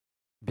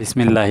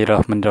বিসমিল্লাহির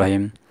রহমানির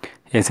রহিম।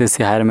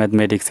 SSC higher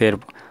ম্যাথমেটিক্সের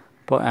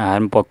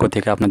পক্ষ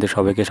থেকে আপনাদের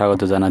সবাইকে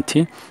স্বাগত জানাচ্ছি।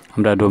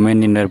 আমরা ডোমেন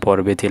নির্ণয়ের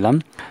পর্বে ছিলাম।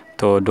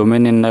 তো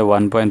ডোমেন নির্ণয়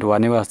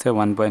 1.1এও আছে,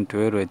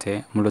 1.2এও রয়েছে।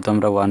 মূলত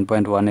আমরা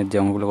 1.1-এর যে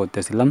অঙ্কগুলো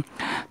করতেছিলাম,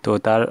 তো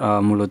তার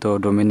মূলত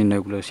ডোমেন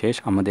নির্ণয়গুলো শেষ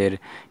আমাদের।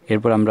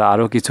 এরপর আমরা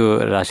আরও কিছু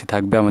রাশি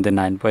থাকবে আমাদের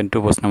 9.2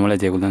 প্রশ্নমালায়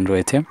যেগুলো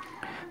রয়েছে।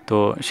 তো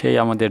সেই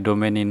আমাদের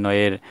ডোমেন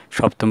নির্ণয়ের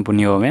সপ্তম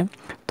নিয়মে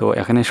তো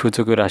এখানে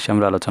সূচকীয় রাশি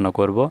আমরা আলোচনা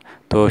করব।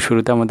 তো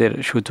শুরুতে আমাদের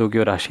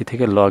সূচকীয় রাশি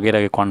থেকে লগের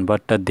আগে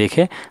কনভার্টটা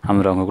দেখে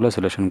আমরা অঙ্কগুলো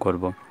সলিউশন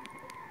করব।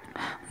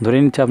 ধরে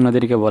নিচ্ছে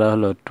আপনাদেরকে বলা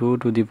হলো 2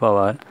 টু দি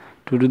পাওয়ার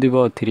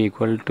 3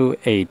 =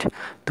 8।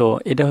 তো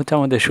এটা হচ্ছে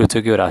আমাদের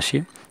সূচকীয় রাশি।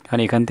 কারণ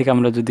এখান থেকে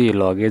আমরা যদি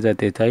লগে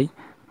যেতে চাই,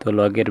 তো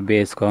লগের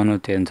বেস কখনো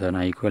চেঞ্জ হয়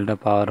না, ইকুয়ালটা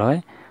পাওয়ার হয়,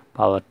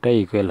 পাওয়ারটা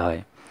ইকুয়াল হয়।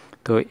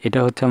 তো এটা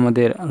হচ্ছে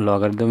আমাদের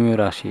লগারিদমীয়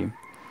রাশি।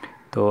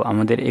 তো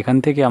আমাদের এখান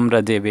থেকে আমরা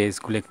যে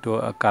বেসগুলো একটু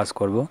কাজ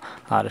করব।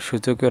 আর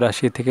সূচকীয়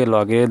রাশি থেকে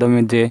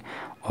লগারিদমের যে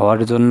হওয়ার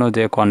জন্য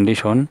যে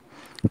কন্ডিশন,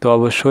 তো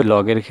অবশ্যই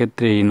লগের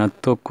ক্ষেত্রে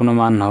ঋণাত্মক কোনো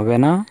মান হবে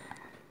না।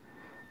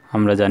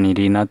 আমরা জানি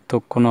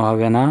ঋণাত্মক কোনো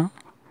হবে না,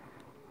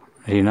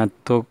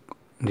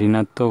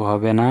 ঋণাত্মক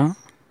হবে না।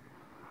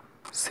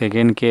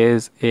 সেকেন্ড কেস,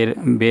 এর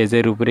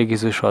বেজের উপরে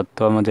কিছু শর্ত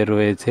আমাদের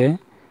রয়েছে।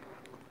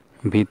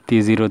 ভিত্তি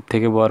 0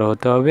 থেকে বড়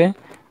হতে হবে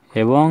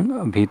এবং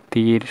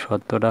ভিত্তির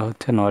শর্তটা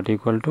হচ্ছে ≠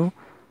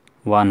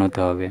 1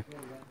 হতে হবে।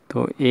 তো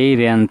এই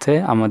রেঞ্জে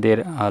আমাদের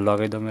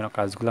লগারিদমের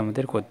কাজগুলো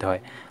আমাদের করতে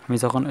হয়। আমি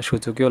যখন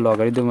সূচকীয়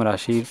লগারিদম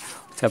রাশির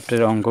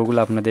চ্যাপ্টারের অঙ্কগুলো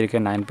আপনাদেরকে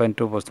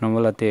 9.2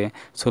 প্রশ্নমালাতে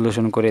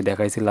সলিউশন করে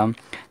দেখাইছিলাম,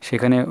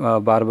 সেখানে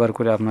বারবার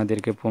করে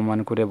আপনাদেরকে প্রমাণ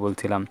করে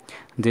বলছিলাম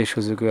যে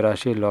সূচকীয়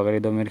রাশির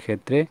লগারিদমের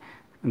ক্ষেত্রে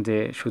যে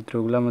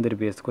সূত্রগুলো আমাদের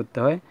বেস করতে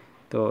হয়,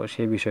 তো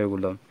সেই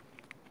বিষয়গুলো।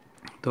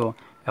 তো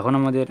এখন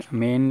আমাদের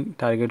মেইন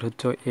টার্গেট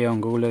হচ্ছে এই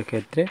অঙ্কগুলোর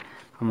ক্ষেত্রে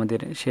আমাদের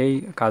সেই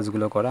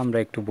কাজগুলো করা। আমরা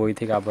একটু বই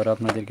থেকে আবারও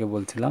আপনাদেরকে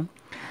বলছিলাম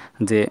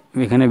যে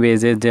এখানে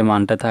বেজের যে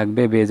মানটা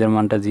থাকবে, বেজের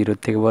মানটা 0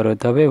 থেকে বড়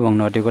হতে হবে এবং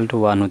 ≠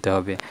 1 হতে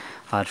হবে।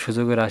 আর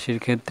সূচকীয় রাশির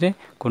ক্ষেত্রে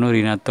কোনো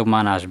ঋণাত্মক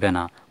মান আসবে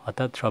না,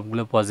 অর্থাৎ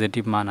সবগুলো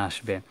পজিটিভ মান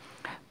আসবে।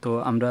 তো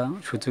আমরা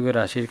সূচকীয়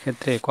রাশির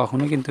ক্ষেত্রে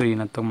কখনো কিন্তু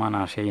ঋণাত্মক মান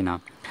আসেই না।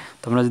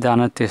 তোমরা যদি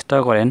আনার চেষ্টা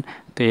করেন,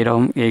 তো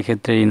এরকম এই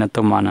ক্ষেত্রে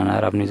ঋণাত্মক মান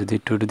আনার, আপনি যদি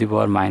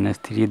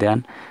 2⁻³ দেন,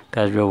 তা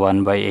আসবে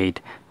 1/8।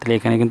 তাহলে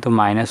এখানে কিন্তু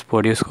মাইনাস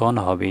প্রডিউস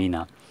কখনো হবেই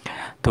না।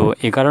 তো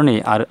এ কারণেই,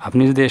 আর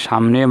আপনি যদি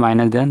সামনে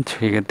মাইনাস দেন,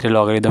 সেক্ষেত্রে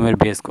লগারিদমের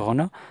বেস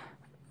কখনো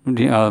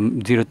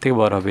 0 থেকে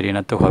বড় হবে,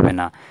 ঋণাত্মক হবে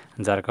না,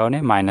 যার কারণে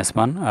মাইনাস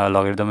মান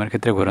লগারিদমের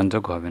ক্ষেত্রে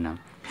গ্রহণযোগ্য হবে না।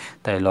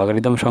 তাই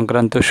লগারিদম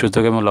সংক্রান্ত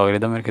সূচক এবং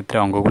লগারিদমের ক্ষেত্রে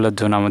অঙ্কগুলোর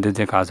জন্য আমাদের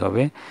যে কাজ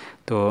হবে,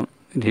 তো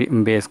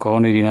বেস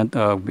কখনো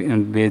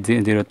বেস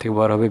 0 থেকে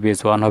বড় হবে, বেস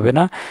 1 হবে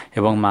না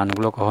এবং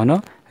মানগুলো কখনো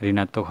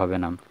ঋণাত্মক হবে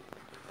না।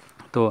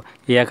 তো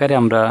এই আকারে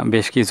আমরা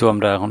বেশ কিছু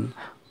আমরা এখন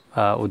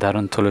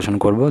উদাহরণ সলিউশন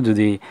করব।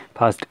 যদি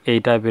ফার্স্ট এই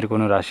টাইপের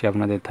কোনো রাশি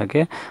আপনাদের থাকে,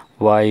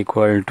 y =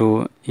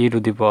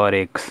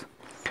 e⁻x,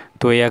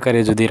 তো এই আকারে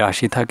যদি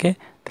রাশি থাকে,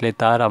 তাহলে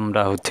তার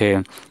আমরা হচ্ছে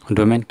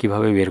ডোমেন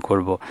কিভাবে বের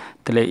করব।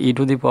 তাহলে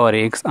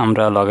e⁻x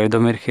আমরা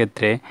লগারিদমের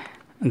ক্ষেত্রে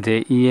যে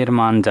এর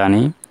মান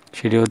জানি,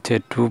 সেটি হচ্ছে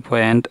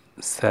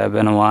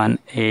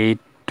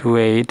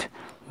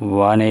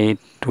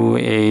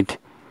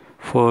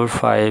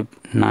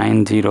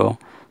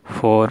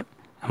 2.782818284590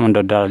 এমন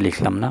দ্বারা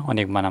লিখলাম না,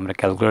 অনেক মান আমরা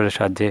ক্যালকুলেটরের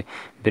সাহায্যে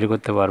বের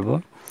করতে পারবো।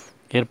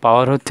 এর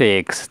পাওয়ার হচ্ছে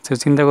এক্স। তো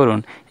চিন্তা করুন,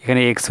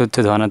 এখানে এক্স হচ্ছে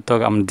ধনাত্মক,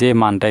 আমরা যে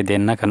মানটাই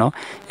দেন না কেন,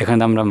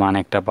 এখানে আমরা মান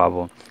একটা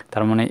পাবো।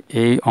 তার মানে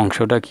এই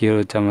অংশটা কী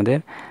হচ্ছে আমাদের,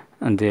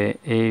 যে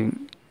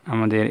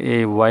আমাদের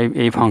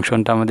এই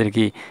ফাংশনটা আমাদের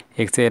কি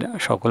এক্সের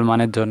সকল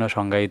মানের জন্য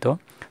সংজ্ঞায়িত।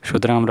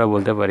 সুতরাং আমরা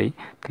বলতে পারি,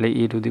 তাহলে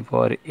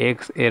e⁻x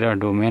এর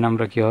ডোমেন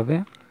আমরা কী হবে,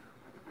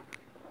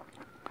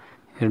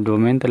 এর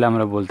ডোমেন, তাহলে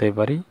আমরা বলতেই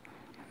পারি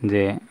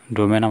যে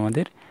ডোমেন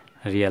আমাদের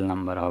রিয়েল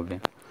নাম্বার হবে।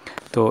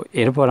 তো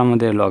এরপর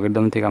আমাদের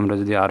লগারিদম থেকে আমরা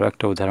যদি আরও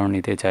একটা উদাহরণ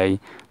নিতে চাই,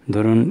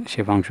 ধরুন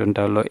সে ফাংশনটা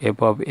হলো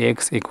f(x)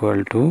 =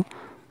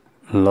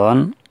 ln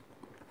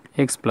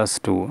x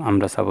 + 2,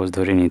 আমরা সাপোজ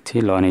ধরে নিচ্ছি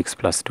ln x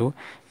 + 2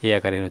 এই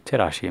আকারের হচ্ছে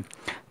রাশি।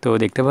 তো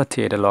দেখতে পাচ্ছি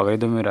এটা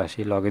লগারিদমের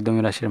রাশি।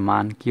 লগারিদমের রাশির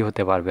মান কি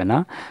হতে পারবে না,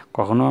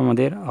 কখনো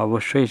আমাদের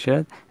অবশ্যই সে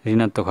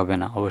ঋণাত্মক হবে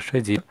না,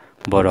 অবশ্যই 0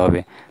 বড়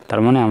হবে। তার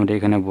মানে আমরা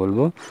এখানে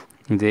বলবো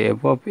যে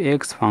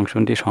f(x)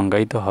 ফাংশনটি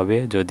সংজ্ঞায়িত হবে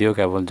যদিও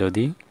কেবল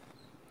যদি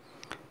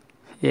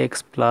x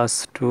 +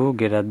 2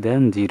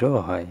 > 0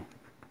 হয়।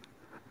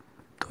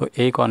 তো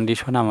এই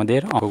কন্ডিশনে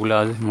আমাদের অঙ্কগুলো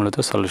মূলত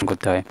সলিউশন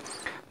করতে হয়।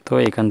 তো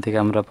এখান থেকে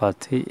আমরা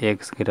পাচ্ছি x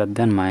 >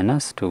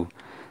 -2।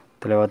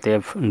 তাহলে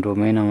অতএব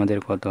ডোমেন আমাদের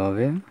কত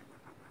হবে,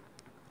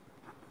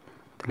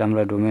 তাহলে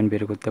আমরা ডোমেন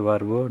বের করতে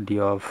পারবো ডি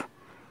অফ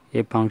এ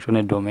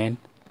ফাংশনের ডোমেন।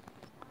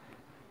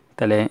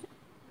 তাহলে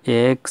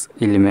x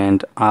element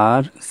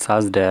are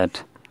such that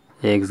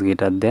x >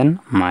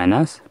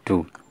 -2,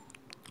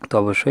 তো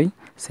অবশ্যই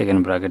সেকেন্ড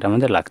ব্র্যাকেট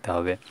আমাদের লাগতে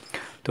হবে।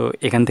 তো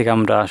এখান থেকে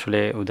আমরা আসলে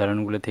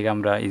উদাহরণগুলো থেকে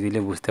আমরা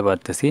ইজিলি বুঝতে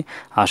পারতেছি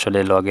আসলে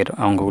লগের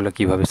অঙ্কগুলো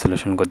কিভাবে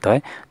সলিউশন করতে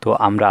হয়। তো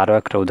আমরা আরও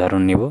একটা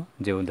উদাহরণ নিব,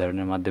 যে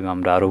উদাহরণের মাধ্যমে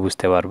আমরা আরও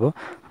বুঝতে পারবো।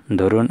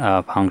 ধরুন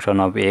ফাংশন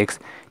অফ x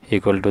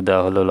 =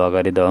 দেওয়া হলো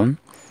লগারিদম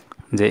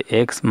যে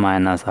এক্স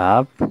মাইনাস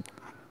হাফ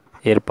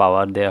এর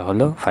পাওয়ার দেওয়া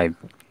হলো 5।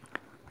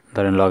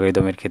 ধরেন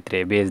লগারিদমের ক্ষেত্রে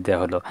বেজ দেওয়া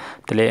হলো,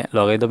 তাহলে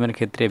লগারিদমের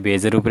ক্ষেত্রে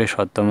বেজের উপরে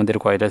শর্ত আমাদের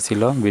কয়টা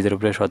ছিল? বেজের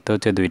উপরে শর্ত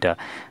হচ্ছে 2টা,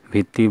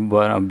 ভিত্তি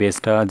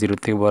বেজটা 0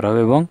 থেকে বড়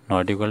হবে এবং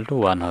নট ইকুয়াল টু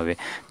 1 হবে।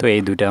 তো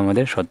এই দুইটা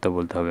আমাদের শর্ত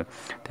বলতে হবে।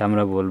 তাই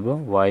আমরা বলবো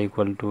y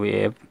ইকুয়াল টু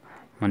এফ,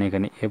 মানে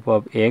এখানে এফ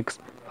অফ এক্স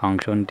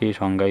ফাংশনটি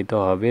সংজ্ঞায়িত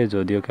হবে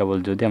যদিও কেবল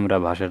যদি আমরা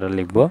ভাষাটা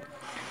লিখব,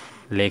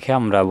 লিখে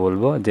আমরা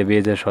বলবো যে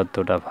বেজের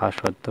শর্তটা, ফার্স্ট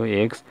শর্ত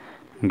এক্স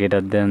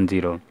গ্রেটার দেন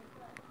 0,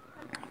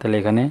 তাহলে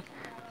এখানে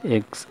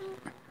এক্স,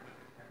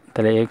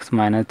 তাহলে এক্স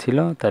মাইনাস ছিল,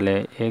 তাহলে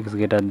এক্স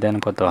গ্রেটার দেন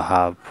কত?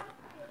 হাফ।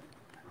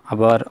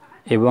 আবার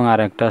এবং আর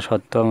একটা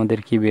শর্ত আমাদের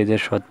কি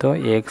বেজের শর্ত,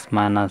 x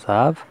minus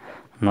half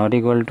not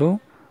equal to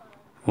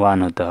 1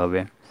 হতে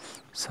হবে।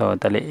 সো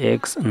তাহলে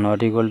এক্স নট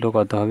ইকুয়াল টু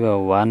কত হবে?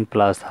 1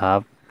 plus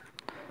half,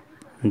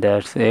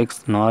 that's x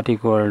not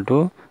equal to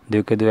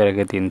 2 কে 2 আর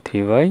 1 3,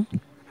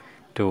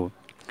 3/2।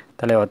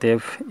 তাহলে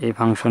অতএব এই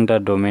ফাংশনটার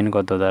ডোমেন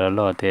কত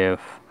দাঁড়ালো? অতএব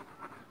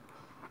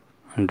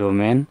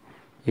ডোমেন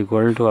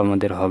ইকুয়াল টু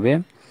আমাদের হবে,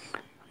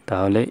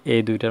 তাহলে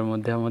এই দুইটার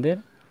মধ্যে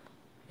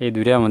এই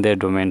দুইটা আমাদের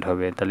ডোমেন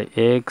হবে। তাহলে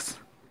x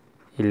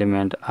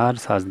element are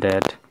such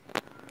that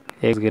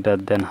x greater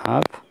than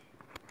half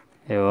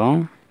এবং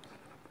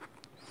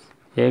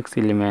x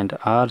element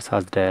are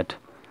such that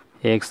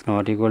x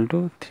not equal to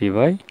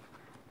 3/2।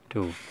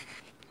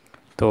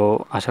 তো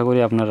আশা করি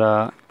আপনারা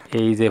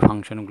এই যে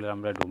ফাংশনগুলো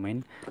আমরা ডোমেন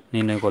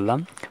নির্ণয় করলাম,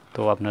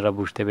 তো আপনারা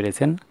বুঝতে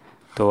পেরেছেন।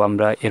 তো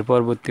আমরা এর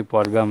পরবর্তী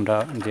পর্বে আমরা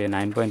যে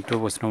 9.2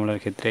 প্রশ্নমালার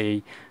ক্ষেত্রে এই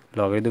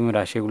লগারিদমের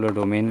রাশিগুলো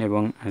ডোমেন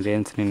এবং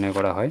রেঞ্জ নির্ণয়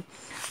করা হয়,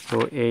 তো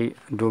এই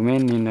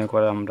ডোমেন নির্ণয়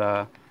করা আমরা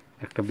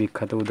একটা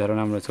বিখ্যাত উদাহরণ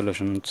আমরা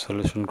সলিউশন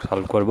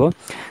সলভ করব,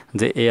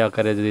 যে এই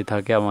আকারে যদি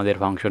থাকে আমাদের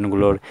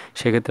ফাংশনগুলোর,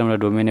 সেক্ষেত্রে আমরা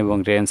ডোমেন এবং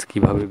রেঞ্জ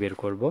কিভাবে বের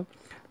করব।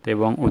 তো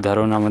এবং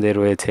উদাহরণ আমাদের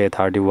রয়েছে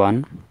 31।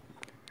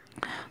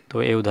 তো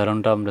এই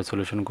উদাহরণটা আমরা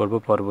সলিউশন করব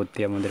পরবর্তী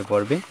আমাদের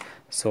পর্বে।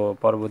 সো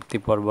পরবর্তী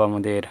পর্ব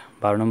আমাদের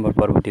 12 নম্বর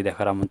পর্বটি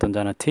দেখার আমন্ত্রণ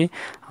জানাচ্ছি।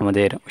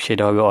 আমাদের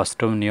সেটা হবে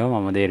অষ্টম নিয়ম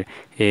আমাদের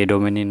এই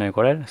ডোমেন নির্ণয়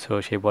করার। সো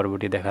সেই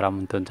পর্বটি দেখার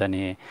আমন্ত্রণ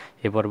জানিয়ে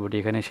এই পর্বটি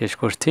এখানে শেষ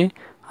করছি।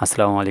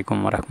 আসসালামু আলাইকুম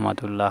ওয়া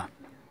রাহমাতুল্লাহ।